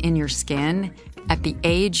confident in your skin at the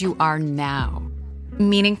age you are now.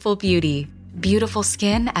 Meaningful Beauty. Beautiful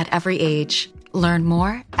skin at every age. Learn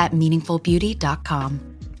more at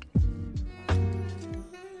meaningfulbeauty.com.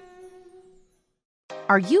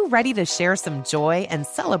 Are you ready to share some joy and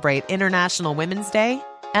celebrate International Women's Day?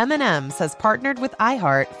 M&M's has partnered with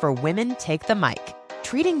iHeart for Women Take the Mic,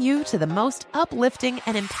 treating you to the most uplifting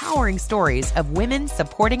and empowering stories of women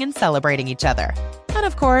supporting and celebrating each other. And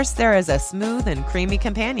of course, there is a smooth and creamy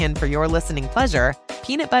companion for your listening pleasure,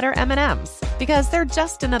 peanut butter M&Ms, because they're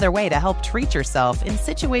just another way to help treat yourself in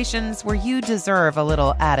situations where you deserve a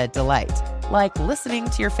little added delight, like listening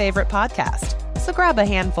to your favorite podcast. So grab a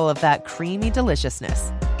handful of that creamy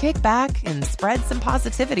deliciousness. Kick back and spread some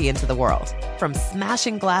positivity into the world. From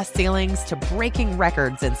smashing glass ceilings to breaking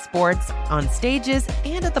records in sports, on stages,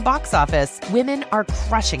 and at the box office, women are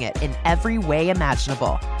crushing it in every way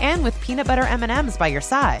imaginable. And with peanut butter M&Ms by your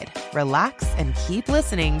side, relax and keep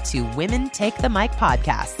listening to Women Take the Mic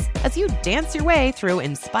podcasts as you dance your way through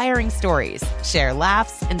inspiring stories, share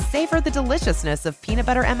laughs, and savor the deliciousness of peanut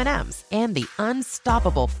butter M&Ms and the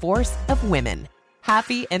unstoppable force of women.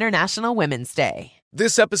 Happy International Women's Day.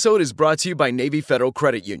 This episode is brought to you by Navy Federal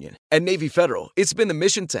Credit Union. At Navy Federal, it's been the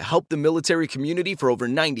mission to help the military community for over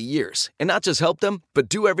 90 years. And not just help them, but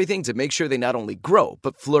do everything to make sure they not only grow,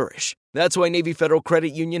 but flourish. That's why Navy Federal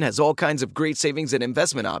Credit Union has all kinds of great savings and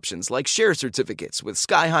investment options like share certificates with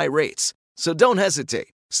sky-high rates. So don't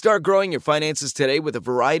hesitate. Start growing your finances today with a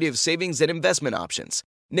variety of savings and investment options.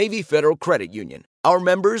 Navy Federal Credit Union. Our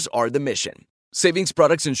members are the mission. Savings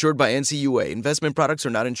products insured by NCUA. Investment products are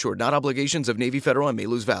not insured, not obligations of Navy Federal and may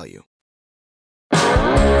lose value.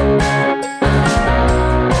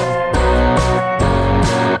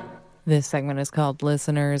 This segment is called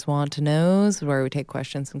Listeners Want to Knows, where we take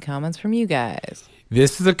questions and comments from you guys.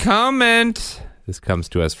 This is a comment. This comes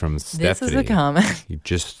to us from Stephanie. This is a comment.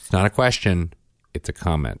 It's not a question. It's a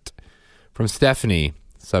comment. From Stephanie,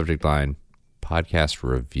 subject line, podcast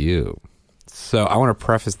review. So I want to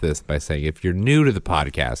preface this by saying if you're new to the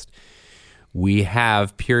podcast, we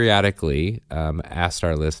have periodically asked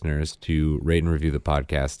our listeners to rate and review the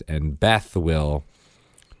podcast, and Beth will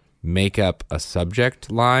make up a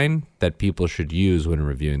subject line that people should use when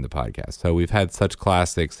reviewing the podcast. So we've had such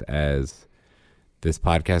classics as this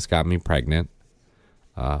podcast got me pregnant,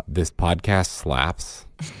 this podcast slaps.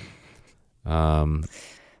 So,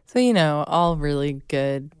 all really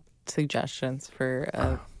good suggestions for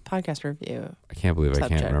a podcast review. I can't believe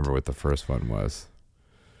subject. I can't remember what the first one was.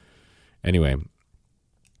 Anyway,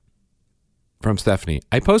 from Stephanie,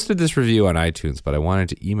 I posted this review on iTunes, but I wanted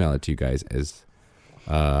to email it to you guys as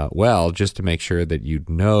well, just to make sure that you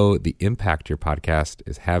know the impact your podcast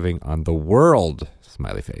is having on the world.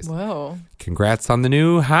 Smiley face. Whoa. Congrats on the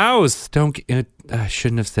new house. I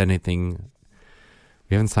shouldn't have said anything.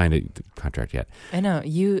 We haven't signed a contract yet. I know.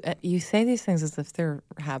 You say these things as if they're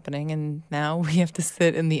happening, and now we have to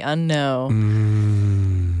sit in the unknown.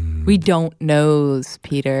 We don't knows,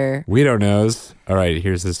 Peter. We don't knows. All right,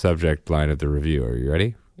 here's the subject line of the review. Are you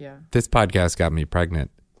ready? Yeah. This podcast got me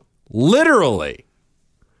pregnant. Literally.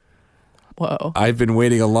 Whoa. I've been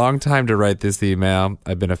waiting a long time to write this email.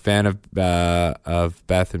 I've been a fan of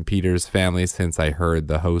Beth and Peter's family since I heard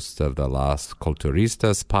the hosts of the Las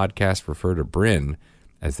Culturistas podcast refer to Bryn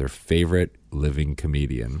as their favorite living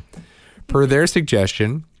comedian. Per their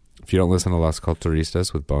suggestion, if you don't listen to Las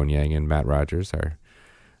Culturistas with Bone Yang and Matt Rogers,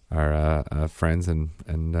 our friends and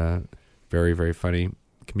very, very funny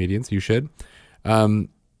comedians, you should.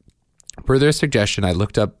 Per their suggestion, I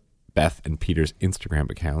looked up Beth and Peter's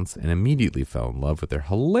Instagram accounts and immediately fell in love with their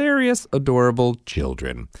hilarious, adorable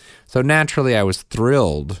children. So naturally, I was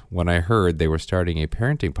thrilled when I heard they were starting a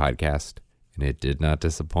parenting podcast, and it did not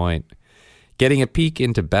disappoint. Getting a peek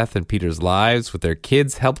into Beth and Peter's lives with their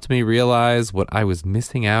kids helped me realize what I was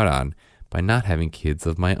missing out on by not having kids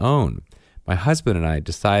of my own. My husband and I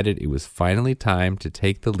decided it was finally time to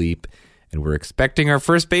take the leap, and we're expecting our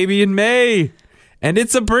first baby in May. And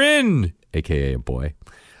it's a Bryn, a.k.a. a boy.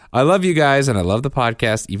 I love you guys, and I love the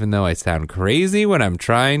podcast, even though I sound crazy when I'm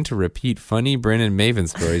trying to repeat funny Bryn and Maven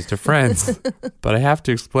stories to friends. But I have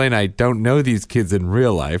to explain I don't know these kids in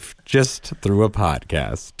real life, just through a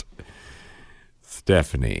podcast.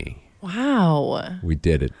 Stephanie. Wow. We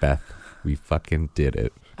did it, Beth. We fucking did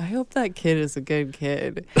it. I hope that kid is a good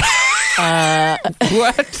kid.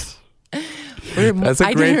 What? That's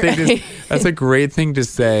a great thing to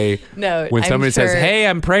say. No, when somebody says, "Hey,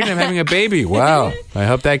 I'm pregnant, I'm having a baby." Wow, I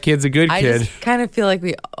hope that kid's a good kid. I just kind of feel like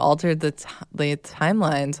we altered the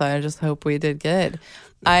timeline, so I just hope we did good.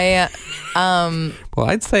 Well,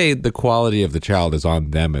 I'd say the quality of the child is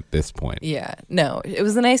on them at this point. Yeah, no, it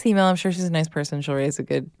was a nice email. I'm sure she's a nice person. She'll raise a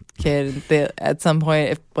good kid. At some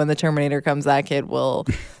point, when the Terminator comes, that kid will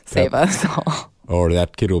save us all. Or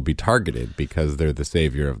that kid will be targeted because they're the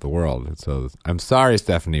savior of the world. So I'm sorry,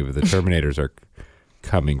 Stephanie, but the Terminators are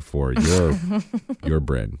coming for your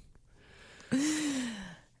Bryn.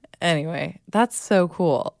 Anyway, that's so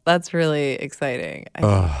cool. That's really exciting.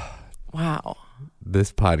 Wow.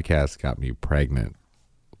 This podcast got me pregnant.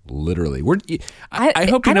 Literally. I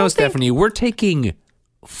hope you know, Stephanie, we're taking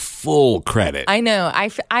full credit. I know.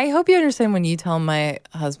 I hope you understand when you tell my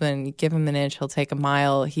husband, give him an inch, he'll take a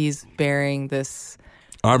mile. He's bearing this.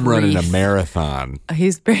 I'm running a marathon.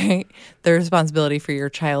 He's bearing the responsibility for your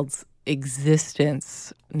child's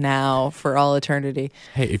existence now for all eternity.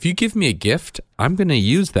 Hey, if you give me a gift, I'm going to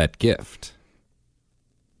use that gift.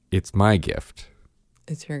 It's my gift.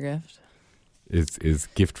 It's your gift. Is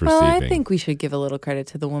gift receiving. Well, I think we should give a little credit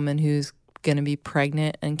to the woman who's going to be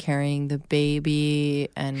pregnant and carrying the baby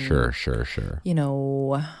and sure. You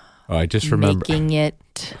know, I just remember making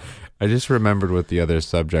it. I just remembered what the other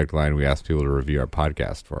subject line we asked people to review our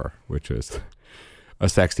podcast for, which was a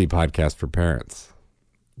sexy podcast for parents,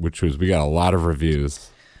 which was we got a lot of reviews.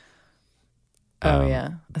 Oh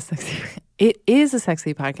yeah, it is a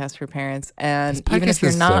sexy podcast for parents, and even if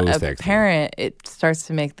you're not a parent, it starts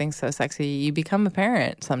to make things so sexy. You become a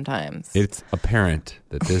parent sometimes. It's apparent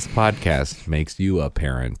that this podcast makes you a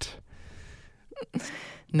parent.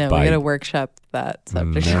 No, we got to workshop that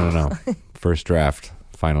subject. No. First draft,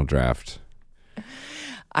 final draft.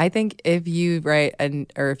 I think if you write a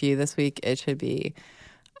review this week, it should be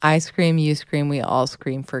I scream, you scream, we all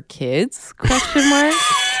scream for kids, ?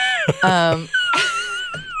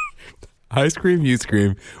 I scream, you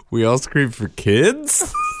scream, we all scream for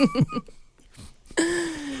kids?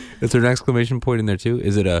 Is there an exclamation point in there too?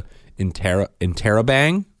 Is it a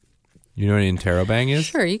interrobang? You know what an interrobang is?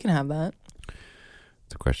 Sure, you can have that.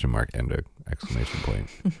 It's a question mark and an exclamation point.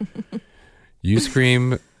 You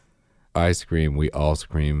scream, I scream, we all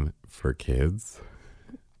scream for kids.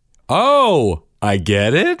 Oh, I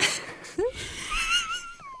get it.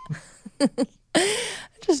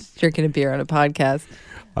 Just drinking a beer on a podcast.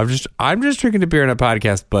 I'm just drinking a beer on a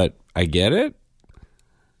podcast, but I get it.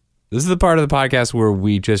 This is the part of the podcast where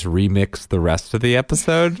we just remix the rest of the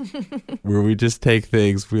episode, where we just take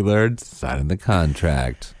things we learned, sign in the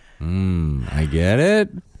contract. I get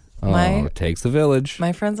it. It takes a village.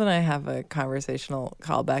 My friends and I have a conversational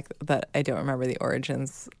callback that I don't remember the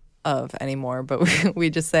origins of anymore, but we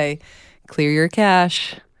just say, clear your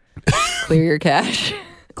cache. Clear your cache.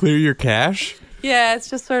 Clear your cache? Yeah, it's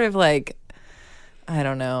just sort of like, I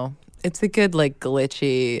don't know. It's a good, like,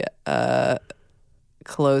 glitchy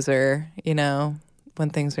closer, you know, when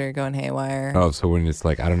things are going haywire. Oh, so when it's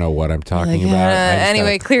like, I don't know what I'm talking about.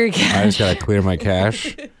 Anyway, clear your cache. I just got to clear my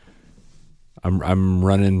cache. I'm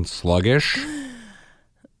running sluggish.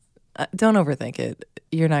 Don't overthink it.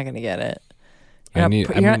 You're not going to get it.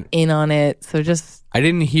 You're not in on it, so just... I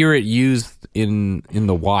didn't hear it used in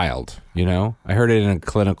the wild, you know? I heard it in a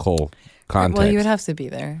clinical context. Well, you would have to be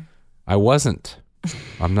there. I wasn't.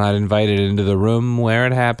 I'm not invited into the room where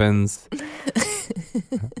it happens.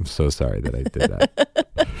 I'm so sorry that I did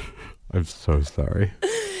that. I'm so sorry.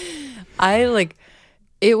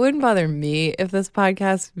 It wouldn't bother me if this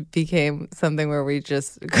podcast became something where we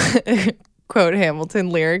just quote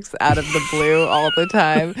Hamilton lyrics out of the blue all the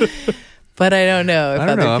time. But I don't know if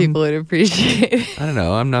other people would appreciate it. I don't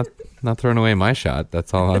know. I'm not throwing away my shot.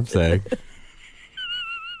 That's all I'm saying.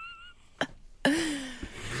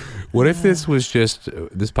 What if this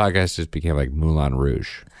podcast just became like Moulin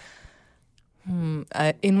Rouge? In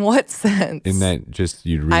what sense? In that just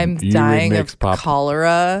I'm dying of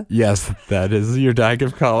cholera. Yes, that is. You're dying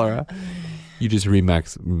of cholera. You just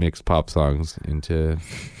mix pop songs into.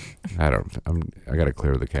 I got to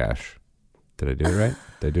clear the cache. Did I do it right?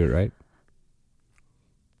 Did I do it right?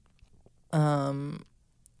 I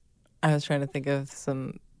was trying to think of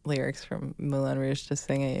some lyrics from Moulin Rouge to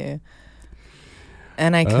sing at you.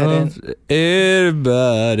 And I couldn't.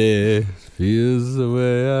 Everybody feels the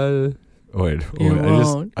way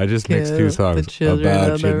I just mixed two songs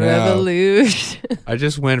about you revolution. I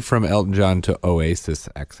just went from Elton John to Oasis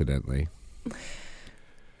accidentally.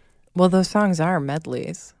 Well, those songs are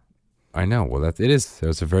medleys. I know. Well, it is.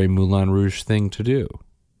 It's a very Moulin Rouge thing to do.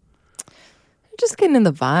 I'm just getting in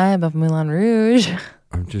the vibe of Moulin Rouge.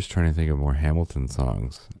 I'm just trying to think of more Hamilton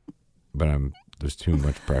songs, but there's too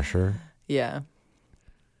much pressure. Yeah.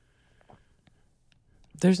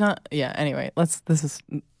 There's not. Yeah. Anyway, this is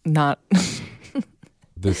not.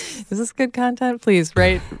 Is this good content? Please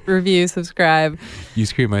rate, review, subscribe. You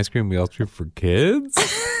scream, I scream, we all scream for kids.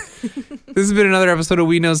 This has been another episode of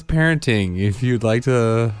We Knows Parenting. If you'd like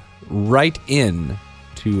to write in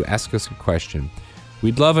to ask us a question,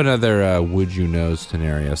 we'd love another would you know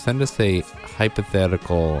scenario. Send us a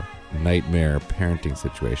hypothetical nightmare parenting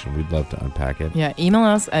situation. We'd love to unpack it. Yeah, email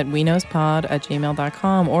us at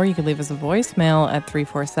weknowspod@gmail.com, or you can leave us a voicemail at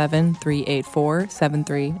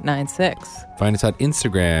 347-384-7396. Find us on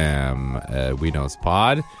Instagram,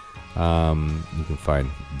 weknowspod. You can find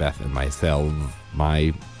Beth and myself,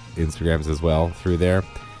 my Instagrams as well through there.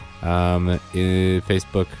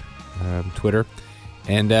 Facebook, Twitter.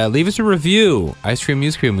 And leave us a review. Ice Cream,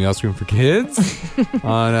 You Scream, We All Scream for Kids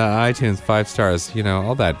on iTunes. 5 stars. You know,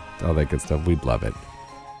 all that good stuff. We'd love it.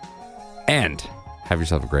 And have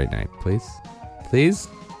yourself a great night, please. Please?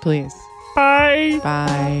 Please. Bye.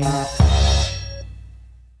 Bye.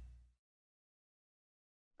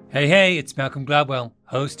 Hey, it's Malcolm Gladwell,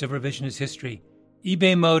 host of Revisionist History.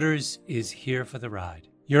 eBay Motors is here for the ride.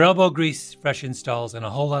 Your elbow grease, fresh installs, and a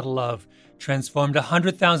whole lot of love transformed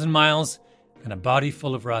 100,000 miles and a body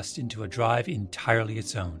full of rust into a drive entirely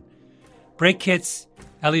its own. Brake kits,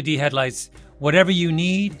 LED headlights, whatever you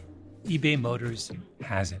need, eBay Motors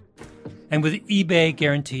has it. And with eBay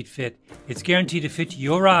Guaranteed Fit, it's guaranteed to fit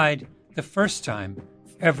your ride the first time,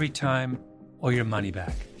 every time, or your money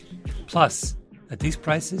back. Plus, at these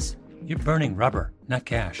prices, you're burning rubber, not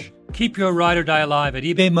cash. Keep your ride or die alive at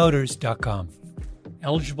ebaymotors.com.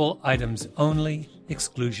 Eligible items only.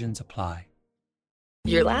 Exclusions apply.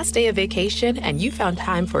 Your last day of vacation and you found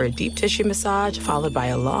time for a deep tissue massage followed by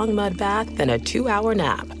a long mud bath, then a 2-hour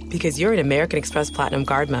nap. Because you're an American Express Platinum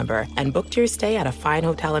Card member and booked your stay at a fine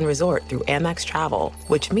hotel and resort through Amex Travel,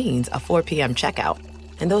 which means a 4 p.m. checkout.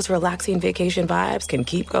 And those relaxing vacation vibes can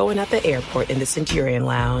keep going at the airport in the Centurion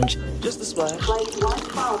Lounge. Just a splash.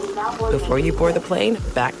 Before you board the plane,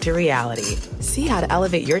 back to reality. See how to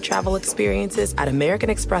elevate your travel experiences at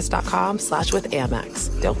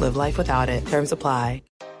americanexpress.com/withAmex. Don't live life without it. Terms apply.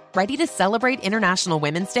 Ready to celebrate International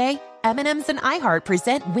Women's Day? M&M's and iHeart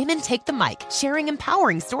present Women Take the Mic, sharing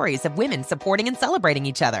empowering stories of women supporting and celebrating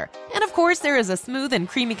each other. And of course, there is a smooth and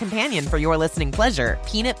creamy companion for your listening pleasure,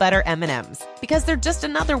 peanut butter M&M's. Because they're just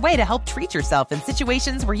another way to help treat yourself in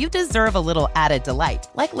situations where you deserve a little added delight,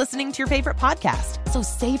 like listening to your favorite podcast. So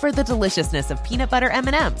savor the deliciousness of peanut butter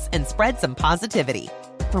M&M's and spread some positivity.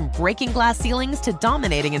 From breaking glass ceilings to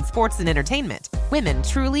dominating in sports and entertainment, women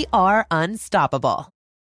truly are unstoppable.